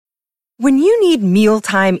When you need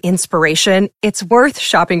mealtime inspiration, it's worth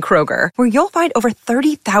shopping Kroger, where you'll find over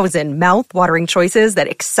 30,000 mouth-watering choices that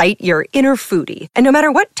excite your inner foodie. And no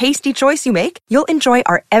matter what tasty choice you make, you'll enjoy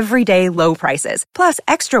our everyday low prices, plus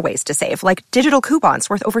extra ways to save, like digital coupons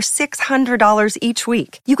worth over $600 each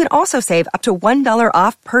week. You can also save up to $1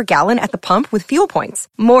 off per gallon at the pump with fuel points.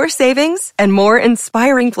 More savings and more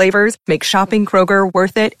inspiring flavors make shopping Kroger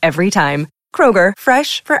worth it every time. Kroger,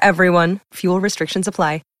 fresh for everyone. Fuel restrictions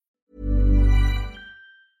apply.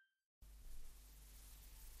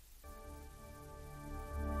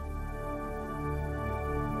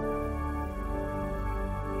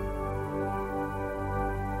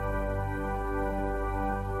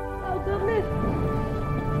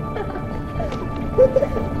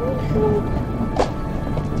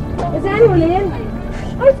 Is anyone in?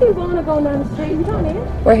 I see Bona going down the street. You don't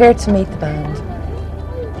in? We're here to meet the band.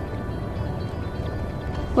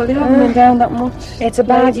 Well, they haven't been down that much. It's a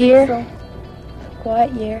bad year. So.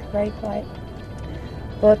 Quiet year, very quiet.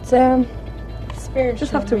 But spiritual.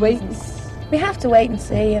 Just have to wait. We have to wait and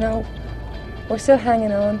see. You know, we're still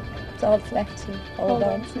hanging on. It's all flexy. Hold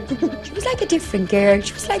on. She was like a different girl.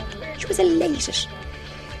 She was elated.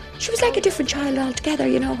 She was like a different child altogether,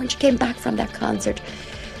 you know, when she came back from that concert.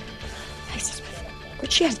 I said,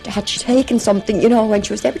 but she had she taken something, you know, when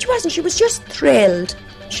she was there, but she wasn't. She was just thrilled.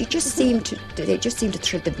 She just seemed to, thrill,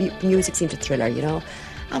 the music seemed to thrill her, you know.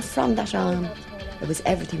 And from that on,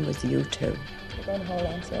 everything was U2. We're going to hold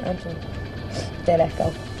on to it until they let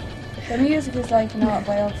go. The music is like an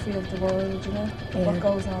autobiography of the world, you know, what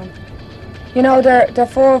goes on. You know, they're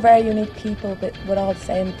four very unique people, but with all the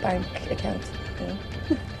same bank accounts, you know.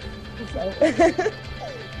 So.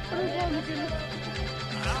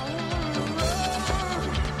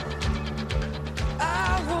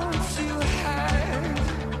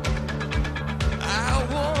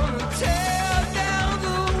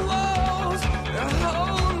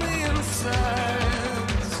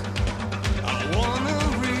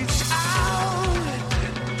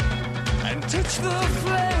 Touch the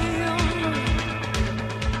flame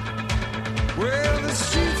where the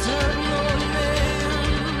streets have no name.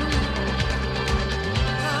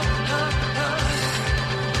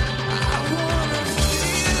 I wanna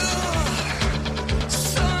feel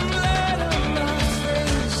sunlight on my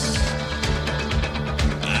face.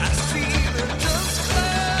 I see the dust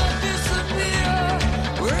cloud disappear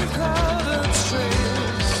without a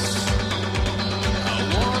trace. I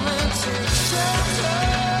wanna take shelter.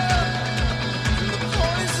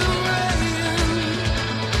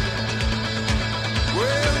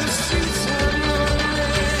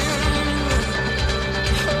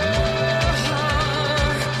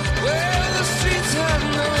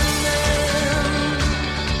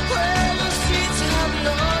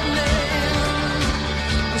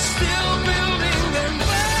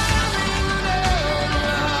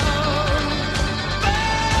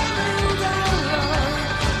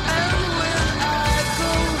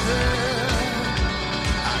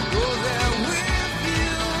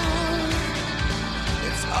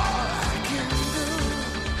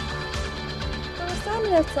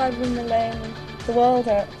 Outside Windmill Lane, the walls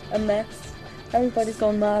are a mess. Everybody's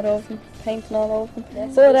going mad over them, painting all over them.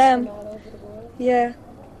 Yes, But all over the world. Yeah,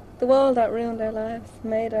 the wall that ruined our lives,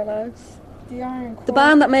 made our lives. The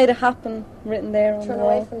band that made it happen, written there on the Turn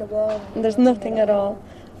away wall. from the wall. And there's nothing at all.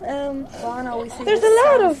 Bono, we see There's the a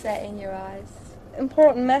lot of sunset in your eyes.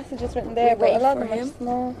 important messages written there, We but a wait lot for of them are him.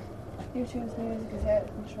 small. U2's music is out of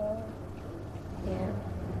control.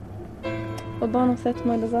 Yeah. What Bono said to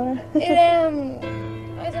my desire.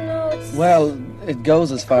 I don't know. It's Well, it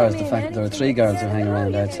goes as far as the fact that there are three girls who hang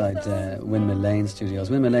around outside Windmill Lane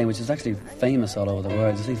Studios. Windmill Lane, which is actually famous all over the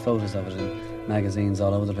world. You see photos of it in magazines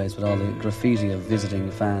all over the place with all the graffiti of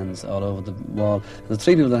visiting fans all over the wall. There's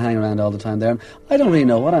three people that hang around all the time there. And I don't really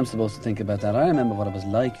know what I'm supposed to think about that. I remember what it was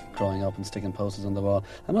like growing up and sticking posters on the wall.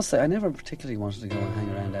 I must say, I never particularly wanted to go and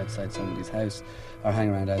hang around outside somebody's house or hang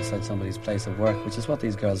around outside somebody's place of work, which is what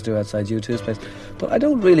these girls do outside U2's place. But I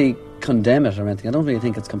don't really condemn it or anything. I don't really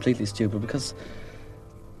think it's completely stupid because,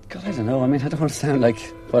 God, I don't know. I mean, I don't want to sound like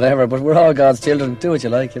whatever, but we're all God's children. Do what you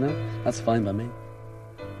like, you know? That's fine by me.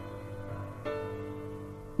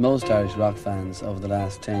 Most Irish rock fans over the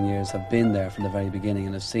last 10 years have been there from the very beginning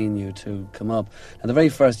and have seen U2 come up. And the very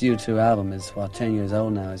first U2 album is, 10 years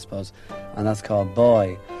old now, I suppose, and that's called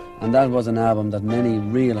Boy. And that was an album that many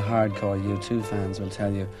real hardcore U2 fans will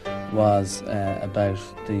tell you was about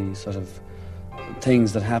the sort of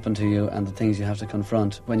things that happen to you and the things you have to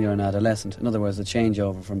confront when you're an adolescent. In other words, the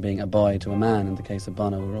changeover from being a boy to a man, in the case of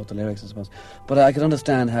Bono, who wrote the lyrics, I suppose. But I could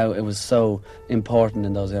understand how it was so important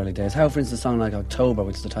in those early days. How, for instance, a song like October,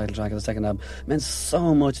 which is the title track of the second album, meant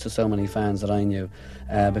so much to so many fans that I knew,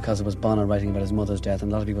 because it was Bono writing about his mother's death,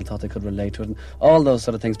 and a lot of people thought they could relate to it, and all those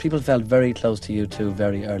sort of things. People felt very close to U2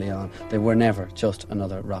 very early on. They were never just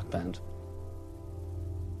another rock band.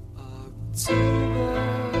 October,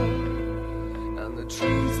 and the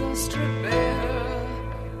trees are stripped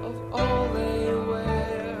bare of all they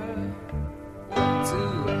wear. What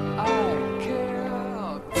do I care?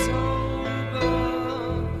 October,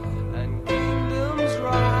 and kingdoms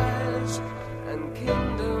rise and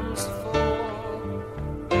kingdoms fall.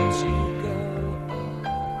 But you go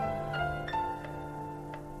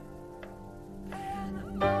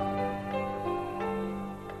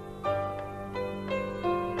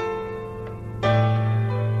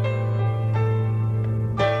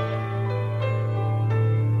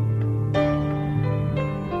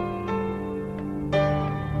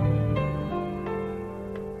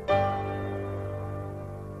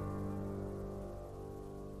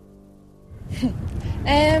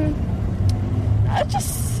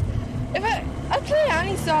I play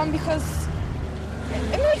any song because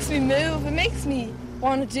it makes me move, it makes me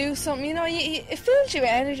want to do something, you know, it fills you with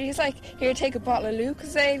energy. It's like, here, take a bottle of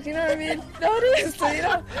Lucozade, you know what I mean? No, it is, you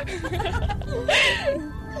know.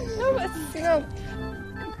 No, but it's, you know,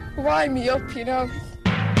 wind me up, you know.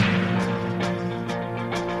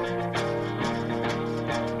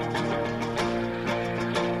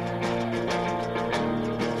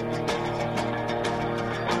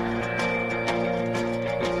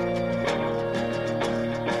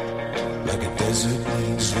 like a desert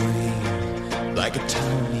needs rain, like a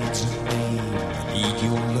town needs a name. I need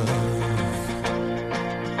your love,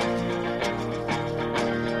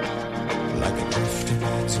 like a drifter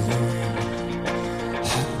needs a rain.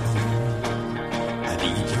 Hot moon, I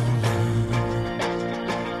need your love.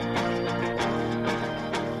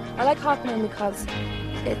 I like Hot Moon because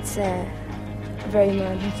it's very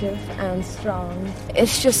imaginative and strong.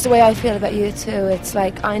 It's just the way I feel about you too. It's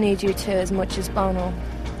like I need you too as much as Bono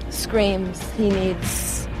screams he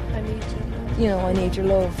needs, I need you. you know, I need your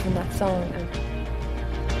love in that song.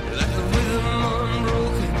 Like a rhythm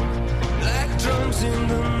unbroken, like drums in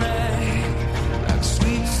the night, like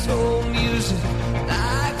sweet soul music,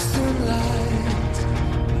 like sunlight.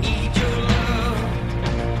 Need your love.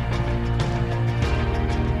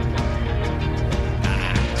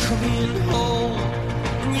 Coming home,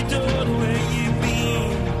 and you don't know where you've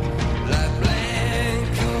been. Like bland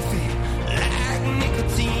coffee, like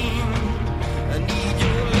nicotine. I need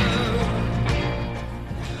your love.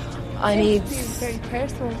 I need, It's very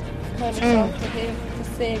personal kind of song to him to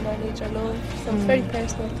sing, I need your love. So it's very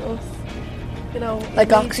personal to us. You know, like we need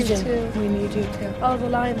you Oxygen, too. we need you too. All the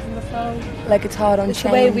lines in the song, Like a thought it's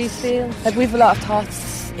unchained. the way we feel Like we've a lot of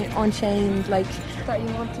thoughts unchained, like, that you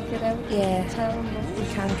want to get out. yeah, Tell them that we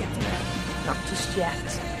can't get to that. Not just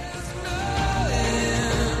yet.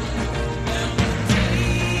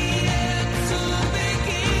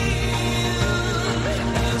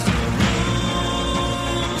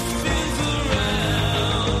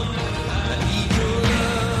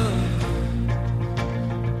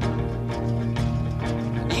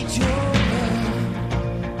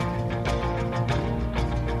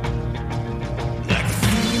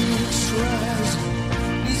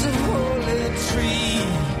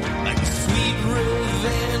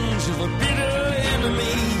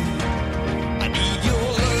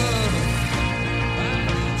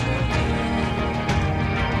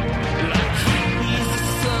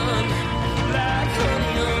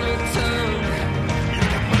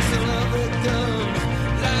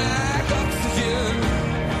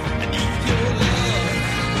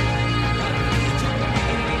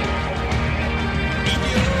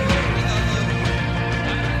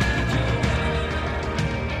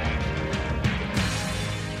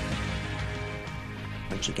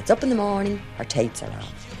 When she gets up in the morning, her tapes are on.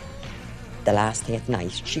 The last thing at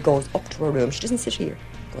night, she goes up to her room. She doesn't sit here.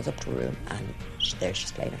 Goes up to her room and there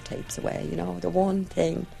she's playing her tapes away. You know, the one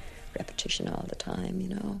thing, repetition all the time. You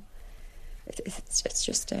know, it's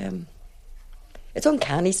just it's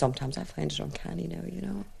uncanny sometimes. I find it uncanny now. You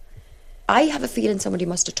know, I have a feeling somebody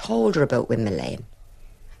must have told her about Windmill Lane.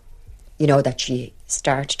 You know, that she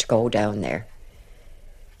started to go down there.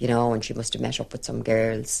 You know, and she must have met up with some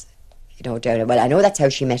girls. You know, down. Well, I know that's how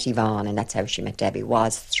she met Yvonne and that's how she met Debbie,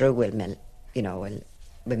 was through Windmill, you know,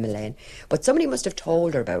 Windmill Lane. But somebody must have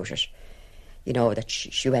told her about it, you know, that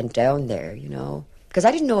she went down there, you know. Because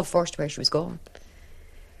I didn't know at first where she was going.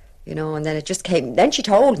 You know, and then it just came. Then she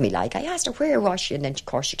told me, like, I asked her where was she, and then of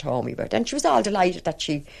course she told me. But then she was all delighted that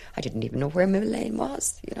I didn't even know where Millane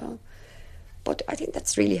was, you know. But I think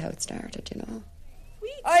that's really how it started, you know.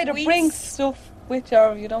 Either bring stuff with you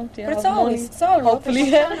or you don't. You But have it's all hopefully.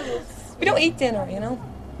 We don't eat dinner, you know.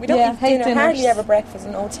 We don't Yeah, eat hate dinner, hardly dinners. ever breakfast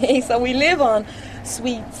and no tea. So we live on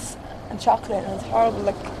sweets and chocolate, and it's horrible.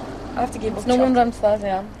 Like, I have to give up No chocolate. wonder I'm sad,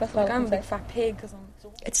 yeah. That's what Like, I'm a I'm big fat pig because I'm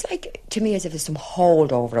so... It's like, to me, as if there's some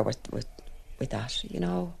holdover with that, you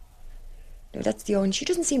know. No, that's the only. She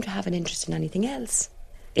doesn't seem to have an interest in anything else.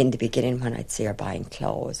 In the beginning, when I'd see her buying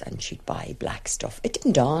clothes and she'd buy black stuff, it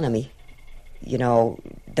didn't dawn on me, you know,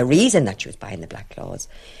 the reason that she was buying the black clothes.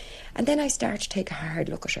 And then I started to take a hard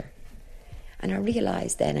look at her. And I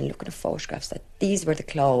realised then, in looking at photographs, that these were the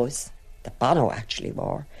clothes that Bono actually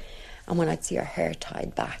wore. And when I'd see her hair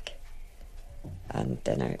tied back, and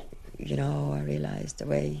then I realised the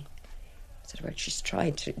way, she's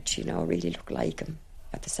trying to, you know, really look like him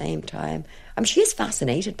at the same time. I mean, she is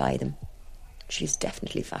fascinated by them. She's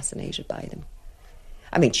definitely fascinated by them.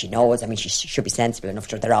 I mean, she knows, she should be sensible enough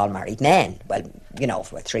to, they're all married men. Well, you know,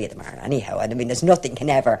 three of them are anyhow. And I mean, there's nothing can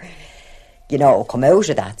ever, you know, come out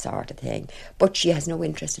of that sort of thing. But she has no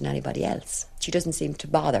interest in anybody else. She doesn't seem to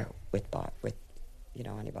bother with you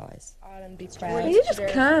know, any boys. Well, you just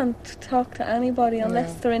can't talk to anybody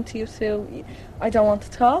unless they're into you too. I don't want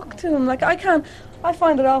to talk to them. Like, I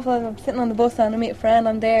find it awful. I'm sitting on the bus and I meet a friend,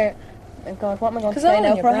 I'm there. Oh God, what am I going to say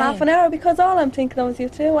now for half an hour? Because all I'm thinking of is you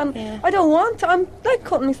two, and I don't want to. I'm like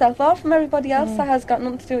cutting myself off from everybody else that has got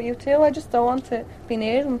nothing to do with you two. I just don't want to be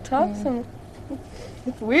near them and talk to them.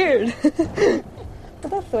 It's weird,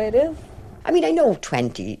 but that's the way it is. I mean, I know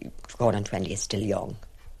 20, going on 20 is still young.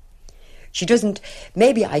 She doesn't.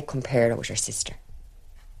 Maybe I compare her with her sister.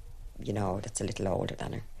 You know, that's a little older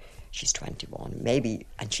than her. She's 21, maybe,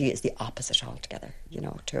 and she is the opposite altogether. You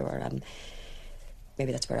know, to her, and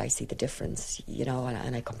maybe that's where I see the difference, you know,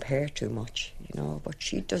 and I compare too much, you know, but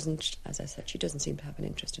she doesn't, as I said, she doesn't seem to have an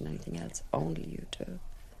interest in anything else, only you two.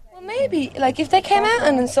 Well, maybe, like, if they came out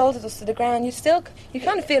and insulted us to the ground, you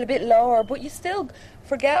kind of feel a bit lower, but you still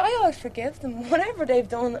forget. I always forgive them, whatever they've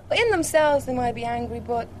done. In themselves, they might be angry,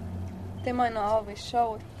 but... They might not always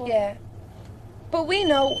show it. But yeah. But we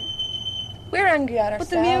know we're angry at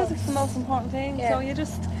ourselves. But the music's the most important thing, Yeah. so you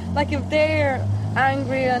just, like, if they're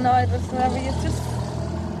angry, annoyed with whatever, you just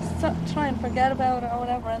try and forget about it or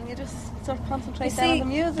whatever, and you just sort of concentrate on the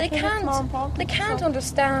music. They it's more important. They can't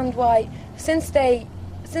understand why, since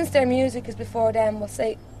their music is before them, we'll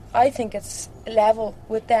say, I think it's level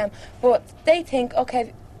with them, but they think,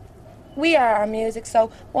 okay, we are our music,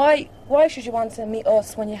 so why should you want to meet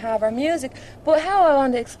us when you have our music? But how I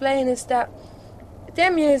want to explain is that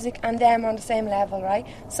their music and them are on the same level, right?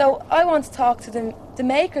 So I want to talk to the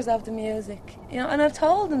makers of the music, you know, and I've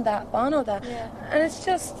told them that, Bono that, and it's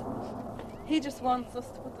just... He just wants us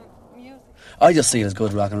to put the music. I just see it as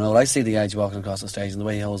good rock and roll. I see the Edge walking across the stage, and the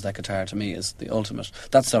way he holds that guitar to me is the ultimate.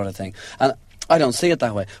 That sort of thing. And I don't see it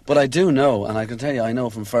that way, but I do know, and I can tell you, I know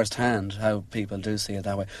from first hand how people do see it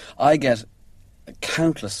that way. I get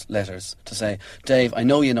countless letters to say, Dave, I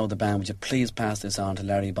know you know the band, would you please pass this on to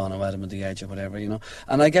Larry, Bono, Adam and the Edge or whatever, you know.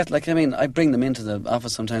 And I get, like, I bring them into the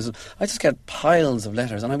office sometimes, and I just get piles of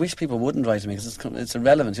letters, and I wish people wouldn't write to me because it's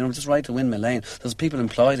irrelevant, you know. Just write to Windmill Lane. There's people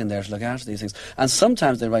employed in there to look after these things, and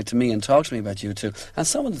sometimes they write to me and talk to me about you too, and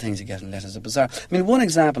some of the things you get in letters are bizarre. I mean, one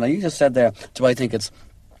example, you just said there, do I think it's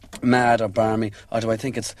mad or barmy, or do I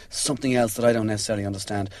think it's something else that I don't necessarily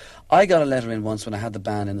understand? I got a letter in once when I had the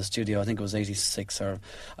band in the studio. I think it was 86, or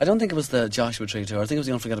I don't think it was the Joshua Tree tour, I think it was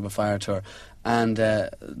the Unforgettable Fire tour, and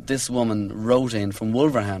this woman wrote in from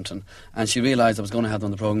Wolverhampton, and she realised I was going to have them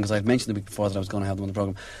on the programme because I had mentioned the week before that I was going to have them on the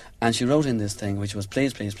programme, and she wrote in this thing which was,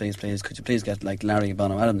 please, could you please get, like, Larry,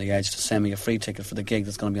 Bono, Adam the Edge to send me a free ticket for the gig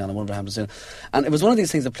that's going to be on in Wolverhampton soon. And it was one of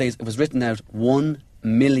these things that, please, it was written out 1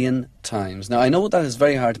 million times. Now, I know that is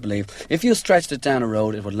very hard to believe. If you stretched it down a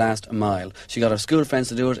road, it would last a mile. She got her school friends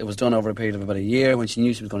to do it. It was done over a period of about a year when she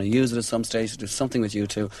knew she was going to use it at some stage to do something with you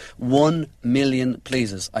two. 1 million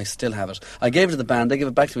pleases. I still have it. I gave it to the band. They gave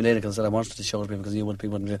it back to me later because I said I wanted to show it to people because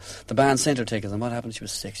people wouldn't do it. The band sent her tickets, and what happened? She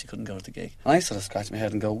was sick. She couldn't go to the gig. And I sort of scratched my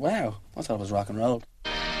head and go, wow, I thought it was rock and roll.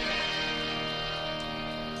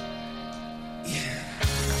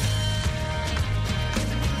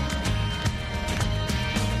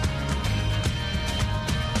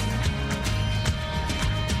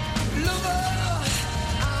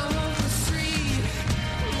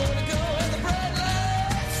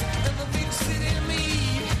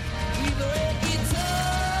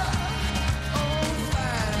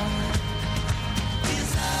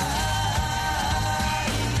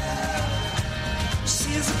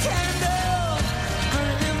 She's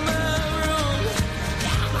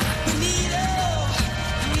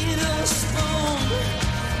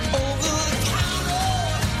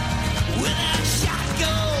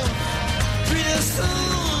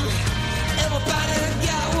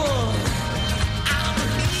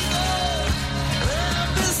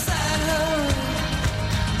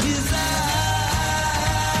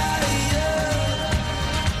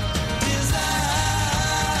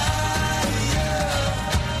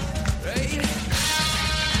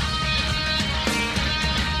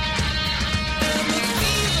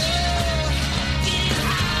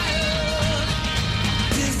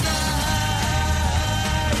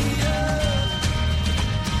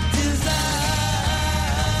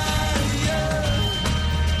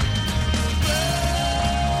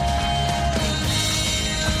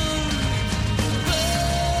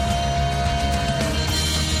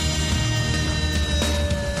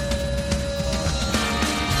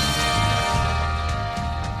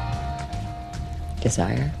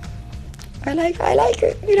Desire. I like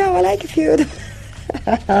it. You know, I like a few of them.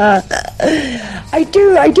 I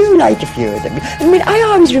do like a few of them. I mean, I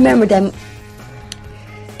always remember them.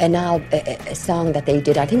 A song that they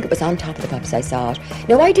did, I think it was On Top of the Pops, I saw it.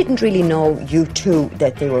 Now, I didn't really know U2,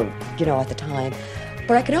 that they were, you know, at the time.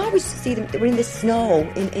 But I can always see them, they were in the snow,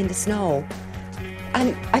 in the snow.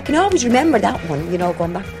 And I can always remember that one, you know,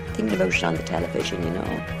 going back, thinking about it on the television, you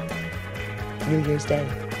know. New Year's Day.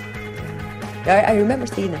 I remember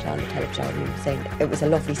seeing it on the television and saying it was a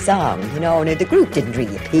lovely song, you know. Now, the group didn't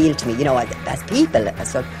really appeal to me, you know, as people, but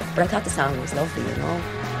I thought the song was lovely, you know.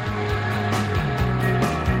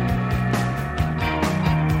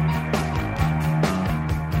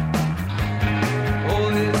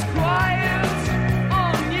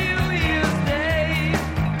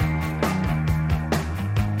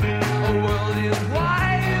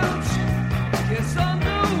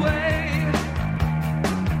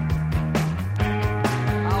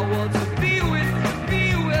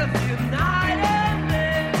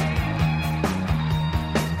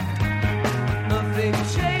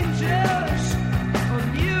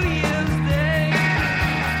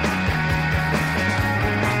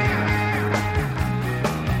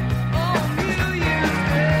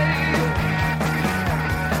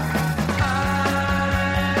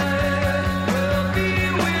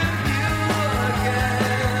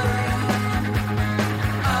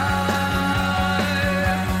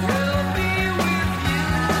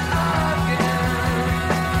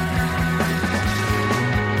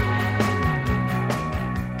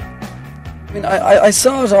 I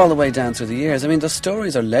saw it all the way down through the years. I mean, the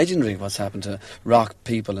stories are legendary, what's happened to rock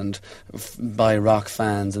people and by rock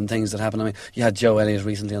fans and things that happen. I mean, you had Joe Elliott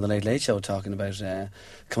recently on the Late Late Show talking about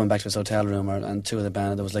coming back to his hotel room and two of the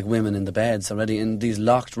band, there was like women in the beds already in these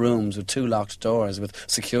locked rooms with 2 locked doors with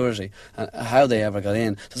security, and how they ever got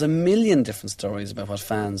in. There's a million different stories about what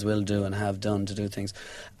fans will do and have done to do things.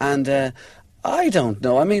 And I don't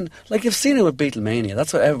know. I mean, like, you've seen it with Beatlemania.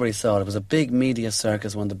 That's what everybody thought. It was a big media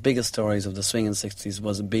circus. One of the biggest stories of the swinging 60s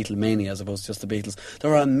was Beatlemania as opposed to just the Beatles.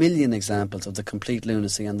 There are a million examples of the complete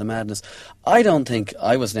lunacy and the madness. I don't think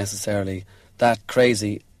I was necessarily that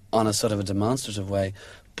crazy on a sort of a demonstrative way.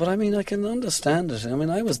 But I mean, I can understand it. I mean,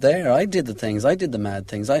 I was there. I did the things. I did the mad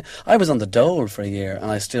things. I was on the dole for a year, and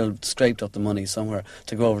I still scraped up the money somewhere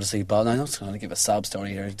to go over to see Bob. Now, I'm not going to give a sob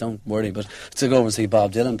story here, don't worry, but to go over and see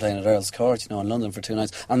Bob Dylan playing at Earl's Court, you know, in London for 2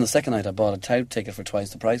 nights. And the second night I bought a tout ticket for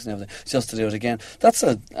twice the price and everything, just to do it again. That's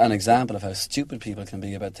an example of how stupid people can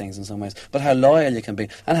be about things in some ways, but how loyal you can be,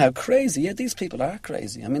 and how crazy. Yeah, these people are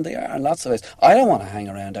crazy. I mean, they are in lots of ways. I don't want to hang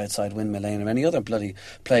around outside Windmill Lane or any other bloody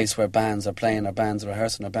place where bands are playing or bands are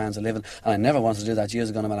rehearsing or bands are living. And I never wanted to do that years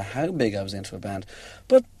ago, no matter how big I was into a band.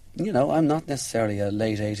 But, you know, I'm not necessarily a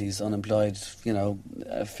late 80s unemployed, you know,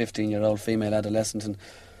 a 15-year-old female adolescent, and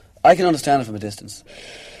I can understand it from a distance.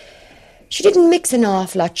 She didn't mix an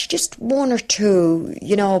awful lot, she just 1 or 2,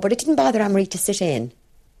 you know, but it didn't bother Anne-Marie to sit in.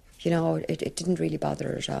 You know, it didn't really bother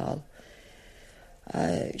her at all.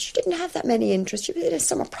 She didn't have that many interests. She did a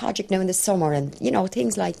summer project now in the summer and, you know,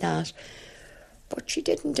 things like that. But she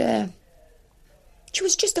didn't... She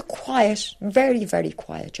was just a quiet, very, very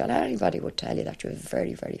quiet child. Anybody would tell you that she was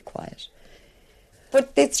very, very quiet.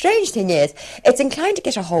 But the strange thing is, it's inclined to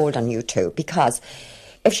get a hold on U2, because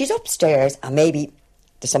if she's upstairs and maybe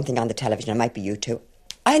there's something on the television, it might be U2,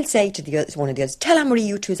 I'll say to one of the others, tell Anne-Marie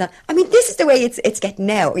U2's on. I mean, this is the way it's getting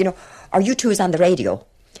now, you know, or U2 is on the radio.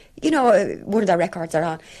 You know, one of their records are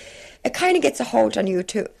on. It kind of gets a hold on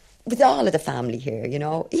U2 with all of the family here, you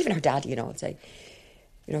know. Even her daddy, you know, will say,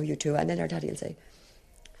 you know, U2, and then her daddy will say,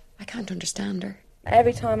 I can't understand her.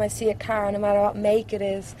 Every time I see a car, no matter what make it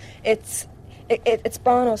is, it's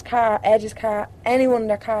Bono's car, Edge's car, any one of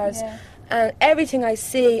their cars, and everything I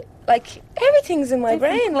see, like, everything's in my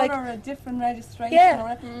brain. Like Or a different registration,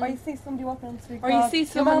 or you see somebody walking on the street, or you see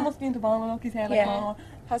someone your man must be into Bono, look his hair like Bono.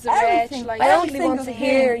 Has a reg, like, I only want to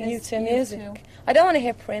hear U2 music. I don't want to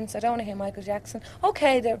hear Prince. I don't want to hear Michael Jackson.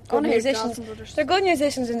 Okay, they're good musicians. They're good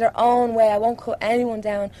musicians in their own way. I won't cut anyone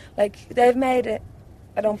down. Like, they've made it.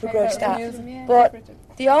 I don't begrudge that. But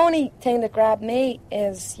the only thing that grabbed me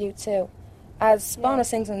is U2. As Bono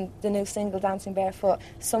sings in the new single, Dancing Barefoot,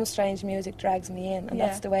 some strange music drags me in, and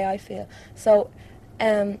that's the way I feel. So,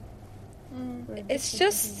 it's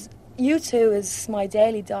just, U2 is my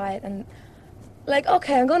daily diet, and, like,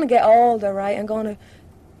 okay, I'm going to get older, right? I'm going to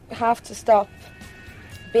have to stop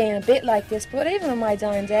being a bit like this, but even on my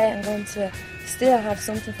dying day, I'm going to still have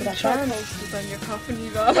something for that band. Posters on your coffin, you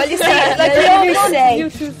go. Well, you see, like you always say,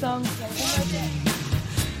 U2 songs.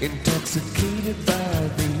 Intoxicated by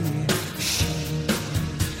the shame,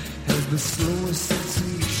 has the slowest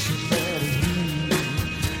sensation that he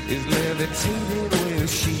levitated where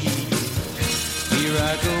she. Here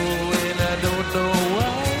I go and I don't know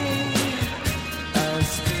why. I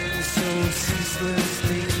spin so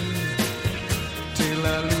ceaselessly till I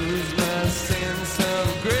lose my sense of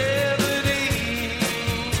gravity.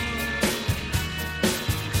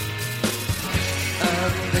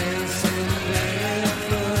 I'm dancing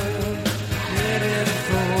barefoot, headed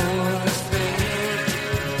for a spin.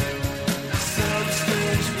 Some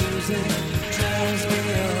strange music drives me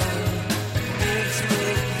on, makes me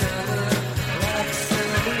color like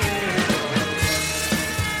something.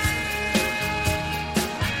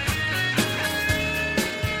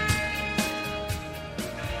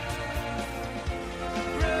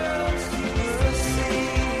 Runs to the sea,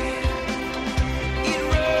 it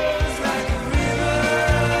runs like a river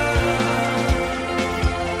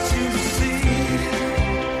to the sea.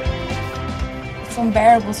 It's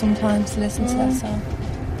unbearable sometimes to listen to that song.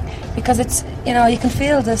 Because it's, you know, you can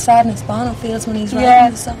feel the sadness Bono feels when he's Yeah.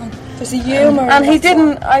 writing the song. There's a humour. And in he that song.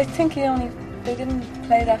 didn't, I think they didn't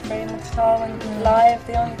play that very much at all when live.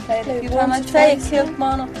 They only played it a few Played times. once I'd or say it twice, killed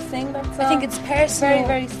Bono to sing that song. I think it's personal.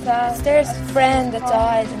 very, very sad. There's a friend that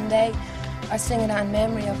died and they are singing that in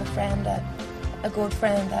memory of a friend, a good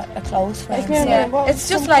friend, a close friend. Like, Yeah. what It's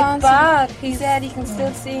just some like concert, bad. He said he can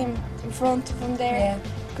still see him in front of him there. Yeah.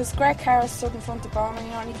 Because Greg Harris stood in front of Bono, you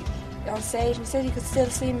know, and on stage, and he said he could still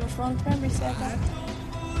see him in front. Remember he said that?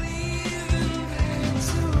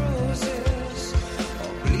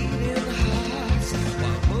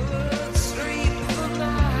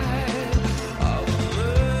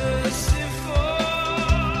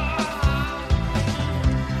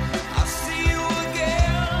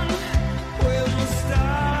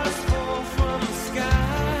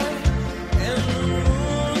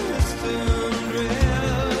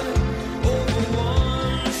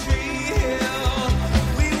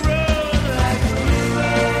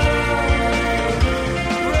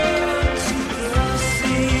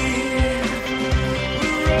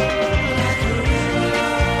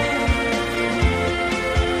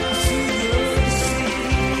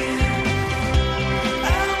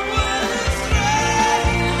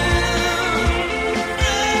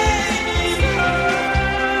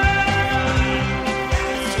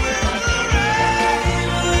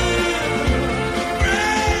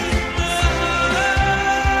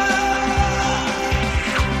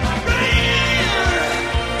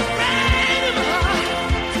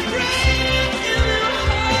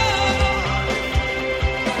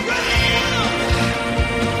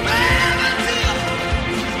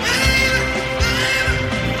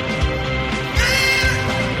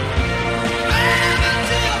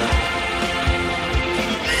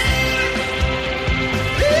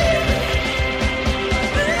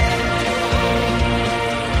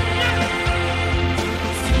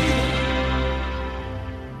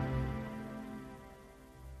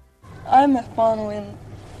 I met Bono in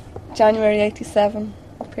January '87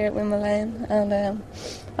 up here at Windmill Lane, and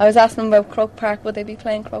I was asking him about Croke Park. Would they be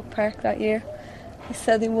playing Croke Park that year? He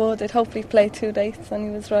said they would. They'd hopefully play 2 dates, and he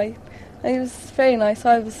was right. And he was very nice.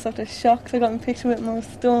 I was sort of shocked. I got in a picture with him. I was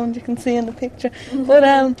stunned. You can see in the picture.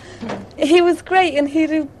 But he was great, and he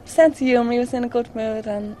had a sense of humour. He was in a good mood,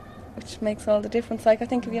 and which makes all the difference. Like, I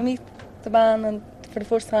think if you meet the band and for the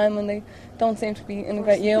first time and they don't seem to be in a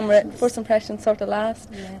great humour, first impressions sort of last.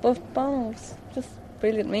 Yeah. But Bono was just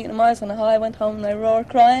brilliant meeting him. I was on a high. I went home and I roared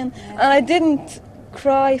crying, and I didn't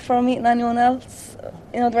cry for meeting anyone else.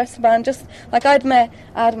 You know, the rest of the band. Just like I'd met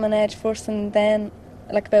Adam and Edge first, and then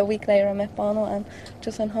like about a week later I met Bono, and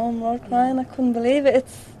just went home roared crying. I couldn't believe it.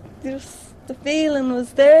 It's just the feeling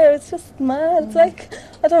was there. It's just mad. It's like,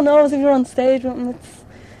 I don't know, as if you're on stage with him.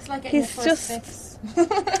 It's like getting he's your first just fix.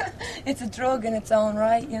 It's a drug in its own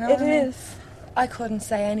right, you know. It what I mean? is. I couldn't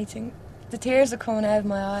say anything. The tears are coming out of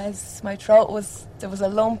my eyes. My throat there was a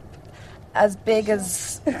lump as big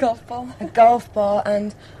as A golf ball. a golf ball,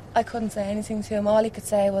 and I couldn't say anything to him. All he could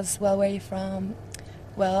say was, "Well, where are you from?"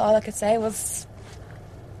 Well, all I could say was,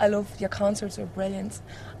 "I love your concerts are brilliant."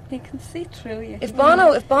 He can see through you. If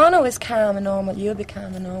Bono is calm and normal, you'll be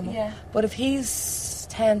calm and normal. Yeah. But if he's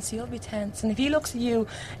tense, you'll be tense. And if he looks at you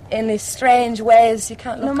in these strange ways, you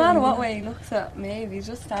can't look No at matter him. what way he looks at me, if he's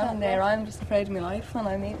just standing there, I'm just afraid of my life when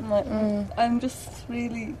I meet him. Like, I'm just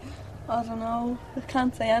really, I don't know, I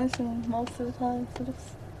can't say anything most of the time. So just,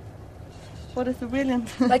 but it's a brilliant.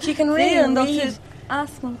 Like, you can really feeling, though, read. to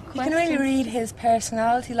ask him You questions. can really read his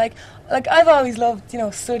personality. Like I've always loved,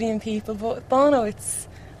 studying people, but Bono, it's,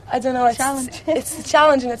 I don't know, Challenge. it's the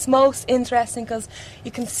challenge, and it's most interesting because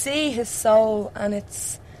you can see his soul, and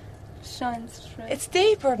it's Shines through.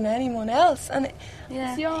 deeper than anyone else, and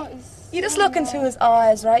yeah. Is You just look into his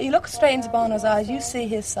eyes, right? You look straight into Bono's eyes, you see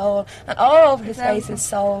his soul, and all over his face is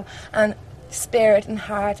soul, and spirit, and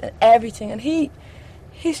heart, and everything, and he's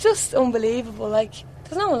just unbelievable. Like,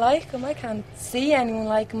 there's no one like him. I can't see anyone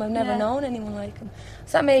like him. I've never known anyone like him.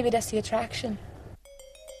 So maybe that's the attraction.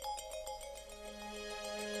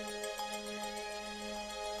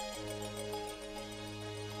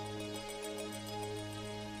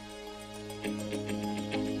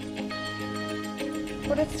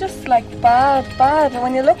 But it's just like bad. And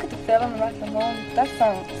when you look at the film, Rattle Home, that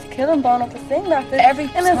song is killing Bono to sing that. Every in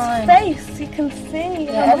time. his face, you can see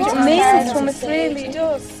how much it means from his really. He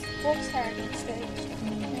does. Works hard on stage.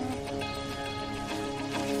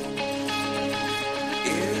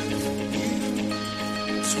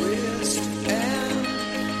 Twist and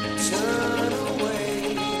turn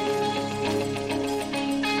away.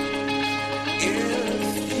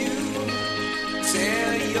 If you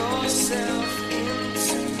tear yourself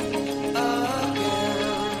into a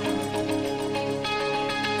gown,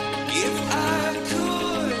 if I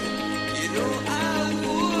could, you know I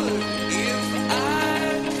would. If I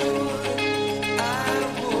could, I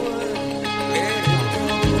would let it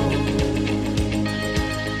go.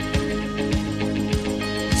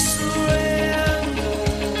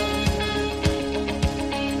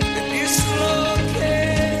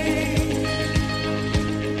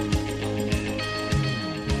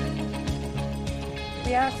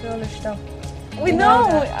 We are foolish though. We know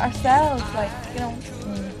ourselves, like, you know,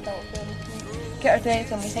 get our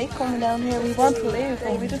dates and we hate coming down here. We want to leave,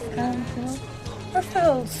 but we just can't, you know. We're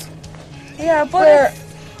fools. Yeah, but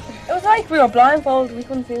it was like we were blindfolded. We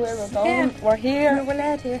couldn't see where we were going. Yeah. We're here. We're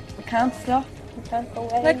led here. We can't stop. We can't go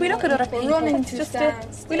away. Like, we look at other people. running to Just stand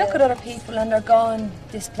we look at other people and they're going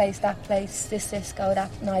this place, that place, this disco, that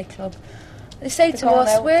nightclub. They say to going us,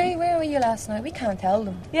 out. where were you last night? We can't tell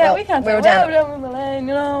them. Yeah, Well, we can't. We were down down. in the lane,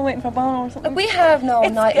 you know, waiting for Bono or something. We have no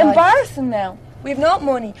It's nightlife. embarrassing now. We've not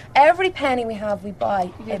money. Every penny we have, we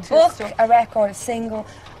buy. You A do book, stuff. a record, a single,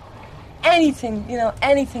 anything, you know,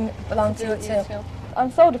 anything belongs to it too.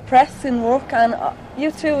 I'm so depressed in work, and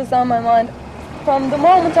U2 is on my mind from the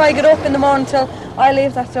moment I get up in the morning till I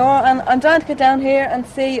leave that door, and I'm trying to get down here and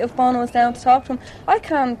see if Bono is down to talk to him. I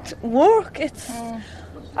can't work.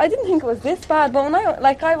 I didn't think it was this bad, but when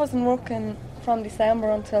I wasn't working from December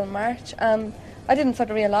until March, and I didn't sort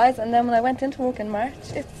of realise, and then when I went into work in March,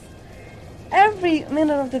 it's every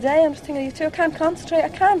minute of the day I'm just thinking of U2. I can't concentrate. I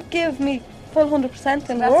can't give me full 100%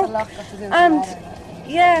 in That's work. a lot got to do with And the weather.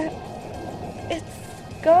 yeah,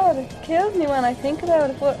 God, it kills me when I think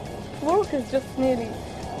about it, but work is just nearly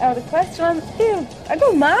out of the question. I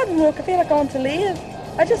go mad in work. I feel like I want to leave.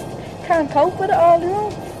 I just can't cope with it all, you know.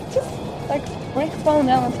 It's just like bricks falling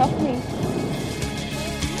down on top of me.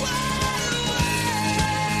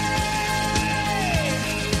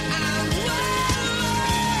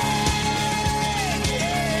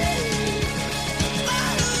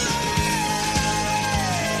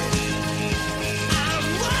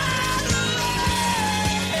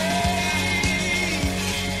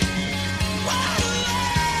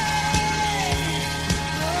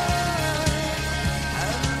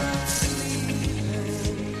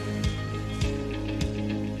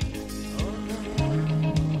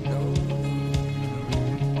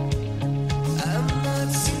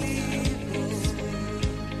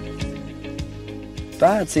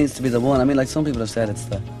 Bad seems to be the one. I mean, like some people have said it's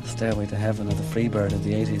the Stairway to Heaven or the Freebird of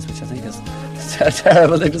the 80s, which I think is a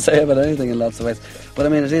terrible thing to say about anything in lots of ways. But I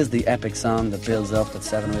mean, it is the epic song that builds up, that's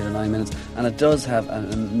 7 or 8 or 9 minutes, and it does have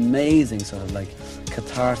an amazing sort of like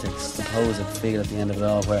cathartic, supposed feel at the end of it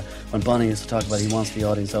all, where when Bonnie used to talk about he wants the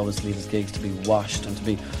audience always to leave his gigs to be washed and to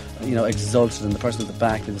be, you know, exalted, and the person at the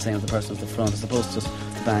back be the same as the person at the front, as opposed to just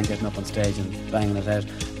the band getting up on stage and banging it out.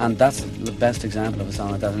 And that's the best example of a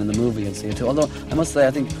song like that, and in the movie you'll see it too. Although I must say,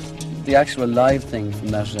 I think the actual live thing from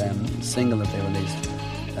that single that they released,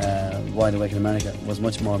 Wide Awake in America, was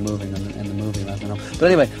much more moving than in the movie. But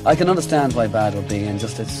anyway, I can understand why Bad would be, and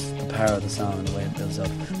just it's the power of the song and the way it builds up.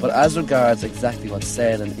 But as regards exactly what's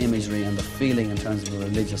said and imagery and the feeling in terms of a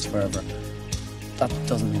religious fervour, that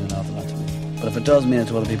doesn't mean an awful lot to me. But if it does mean it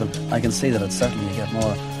to other people, I can see that it's certainly you get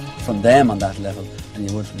more from them on that level than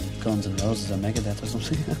you would from Guns N' Roses or Megadeth or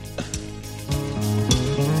something.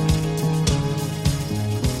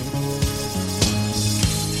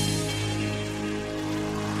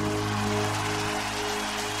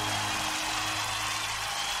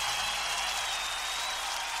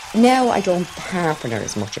 Now I don't harp on her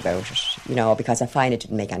as much about it, you know, because I find it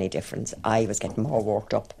didn't make any difference. I was getting more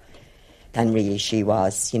worked up than really she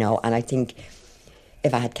was, you know, and I think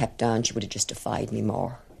if I had kept on, she would have just defied me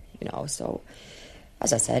more, you know. So,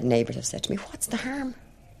 as I said, neighbours have said to me, what's the harm?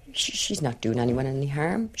 She's not doing anyone any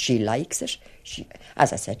harm. She likes it.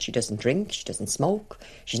 As I said, she doesn't drink, she doesn't smoke,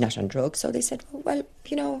 she's not on drugs. So they said, well,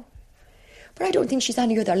 you know, but I don't think she's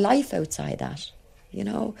any other life outside that, you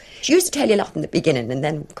know. She used to tell you a lot in the beginning, and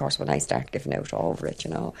then, of course, when I started giving out over it,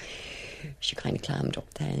 you know, she kind of clammed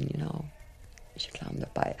up then, you know. She clammed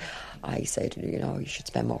up. I said, you know, you should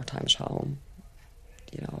spend more time at home.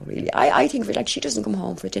 You know, really. I think of it like she doesn't come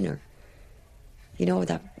home for dinner. You know,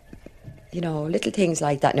 that, you know, little things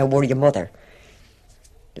like that now worry your mother.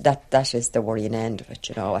 That is the worrying end of it,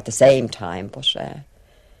 you know, at the same time. But I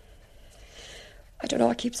don't know,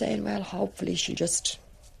 I keep saying, well, hopefully she'll just,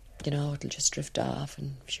 you know, it'll just drift off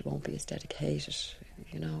and she won't be as dedicated,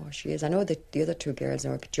 you know, as she is. I know that the other two girls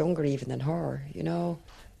are a bit younger even than her, you know.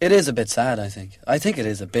 It is a bit sad, I think. I think it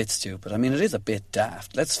is a bit stupid. I mean, it is a bit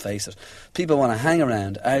daft, let's face it. People want to hang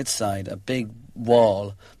around outside a big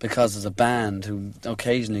wall because there's a band who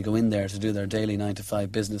occasionally go in there to do their daily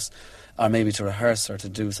 9-to-5 business, or maybe to rehearse or to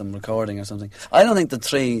do some recording or something. I don't think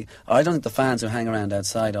the fans who hang around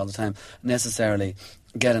outside all the time necessarily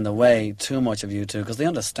get in the way too much of U2, because they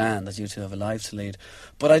understand that U2 have a life to lead.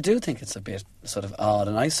 But I do think it's a bit sort of odd,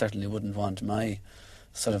 and I certainly wouldn't want my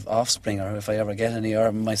sort of offspring, or if I ever get any,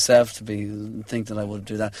 or myself to think that I would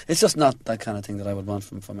do that. It's just not that kind of thing that I would want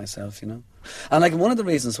for myself, you know. And like one of the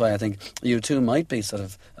reasons why I think U2 might be sort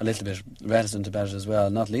of a little bit reticent about it as well,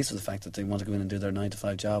 not least of the fact that they want to go in and do their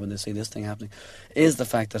 9-to-5 job and they see this thing happening, is the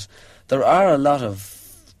fact that there are a lot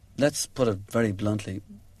of, let's put it very bluntly,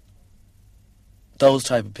 those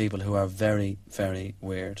type of people who are very, very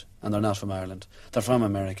weird, and they're not from Ireland. They're from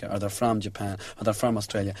America, or they're from Japan, or they're from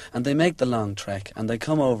Australia, and they make the long trek, and they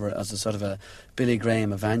come over as a sort of a Billy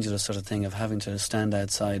Graham evangelist sort of thing of having to stand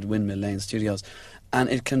outside Windmill Lane Studios. And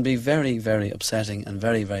it can be very, very upsetting and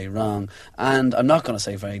very, very wrong, and I'm not going to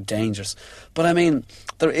say very dangerous, but I mean,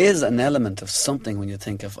 there is an element of something when you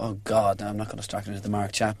think of, oh God, now I'm not going to start into the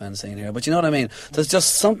Mark Chapman scene here, but you know what I mean? There's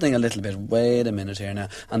just something a little bit, wait a minute here now,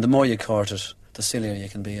 and the more you court it, the sillier you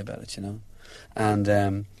can be about it, you know.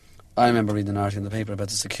 And I remember reading an article in the paper about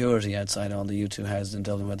the security outside all the U2 houses in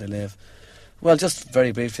Dublin where they live. Well, just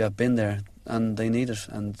very briefly, I've been there, and they need it,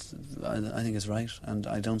 and I think it's right, and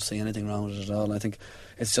I don't see anything wrong with it at all. I think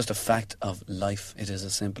it's just a fact of life. It is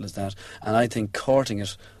as simple as that. And I think courting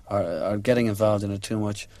it or getting involved in it too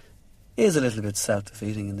much is a little bit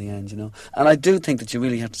self-defeating in the end, you know. And I do think that you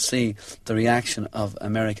really have to see the reaction of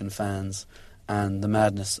American fans and the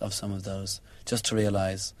madness of some of those, just to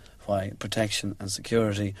realise why protection and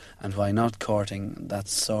security and why not courting that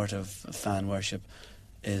sort of fan worship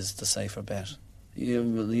is the safer bet. You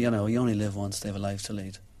know, you only live once, they have a life to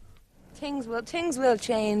lead. Things will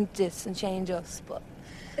change this and change us, but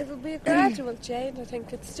it'll be a gradual change. I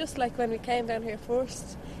think it's just like when we came down here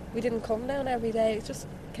first. We didn't come down every day, it just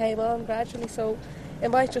came on gradually, so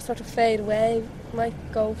it might just sort of fade away. It might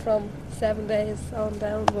go from 7 days on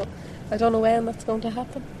down, but I don't know when that's going to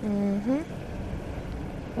happen.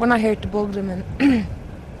 We're not here to bug them, and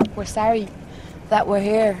we're sorry that we're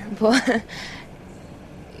here, but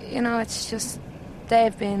you know, it's just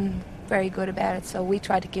they've been very good about it, so we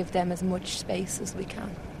try to give them as much space as we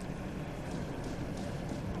can.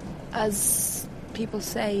 As people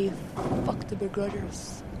say, fuck the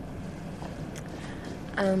begrudgers,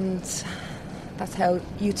 and that's how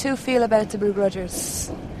U2 feel about the begrudgers.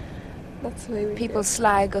 That's the way we people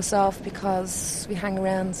slag us off because we hang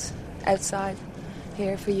around outside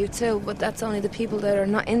here for U2, but that's only the people that are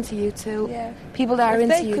not into U2. Yeah. People that are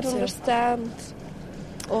into U2. If they could U2 understand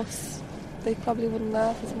us, they probably wouldn't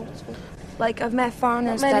laugh as much. But like, I've met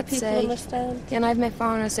foreigners not many that people say, understand. and I've met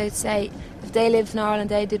foreigners that say if they lived in Ireland,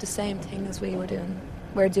 they'd do the same thing as we're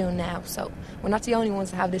doing now. So we're not the only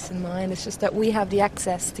ones that have this in mind. It's just that we have the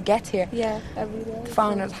access to get here. Yeah, every day.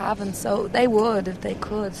 Foreigners haven't, so they would if they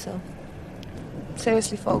could. So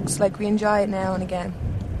seriously, folks, like, we enjoy it now and again.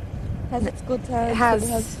 Has its good times. It has.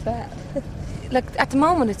 And it has bad. Like, at the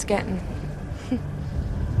moment, it's getting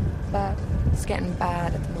Bad. It's getting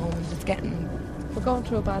bad at the moment. It's getting. We're going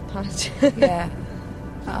through a bad patch. Yeah.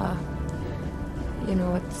 You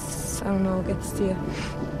know, it's, I don't know, gets to your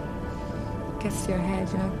head,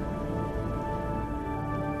 you know.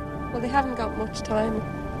 Well, they haven't got much time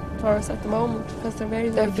for us at the moment because they're very,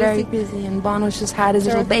 They're very very busy, and Bono's just had his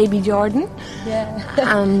little baby Jordan, Yeah.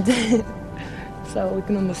 and so we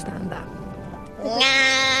can understand that.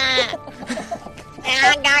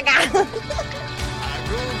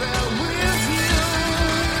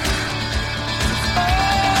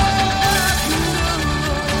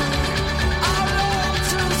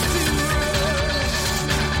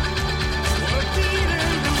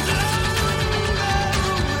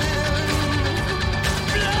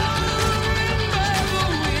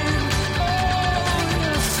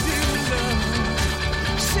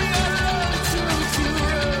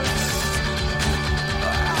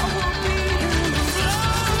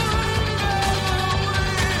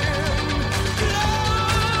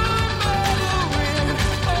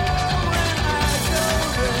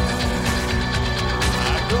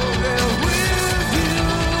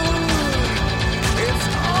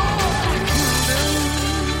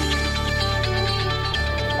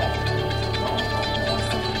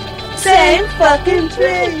 same fucking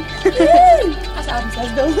tree. That's Adam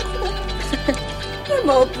says though. We're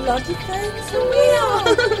more bloody friends than we are.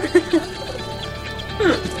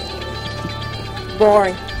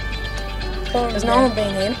 Boring. There's no one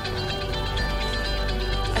being in.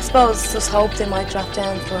 I suppose just hope they might drop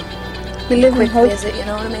down for We a live in quick hope. visit, you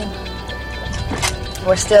know what I mean?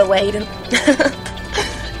 We're still waiting.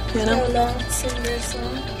 You know? How long to sing their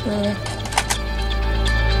song?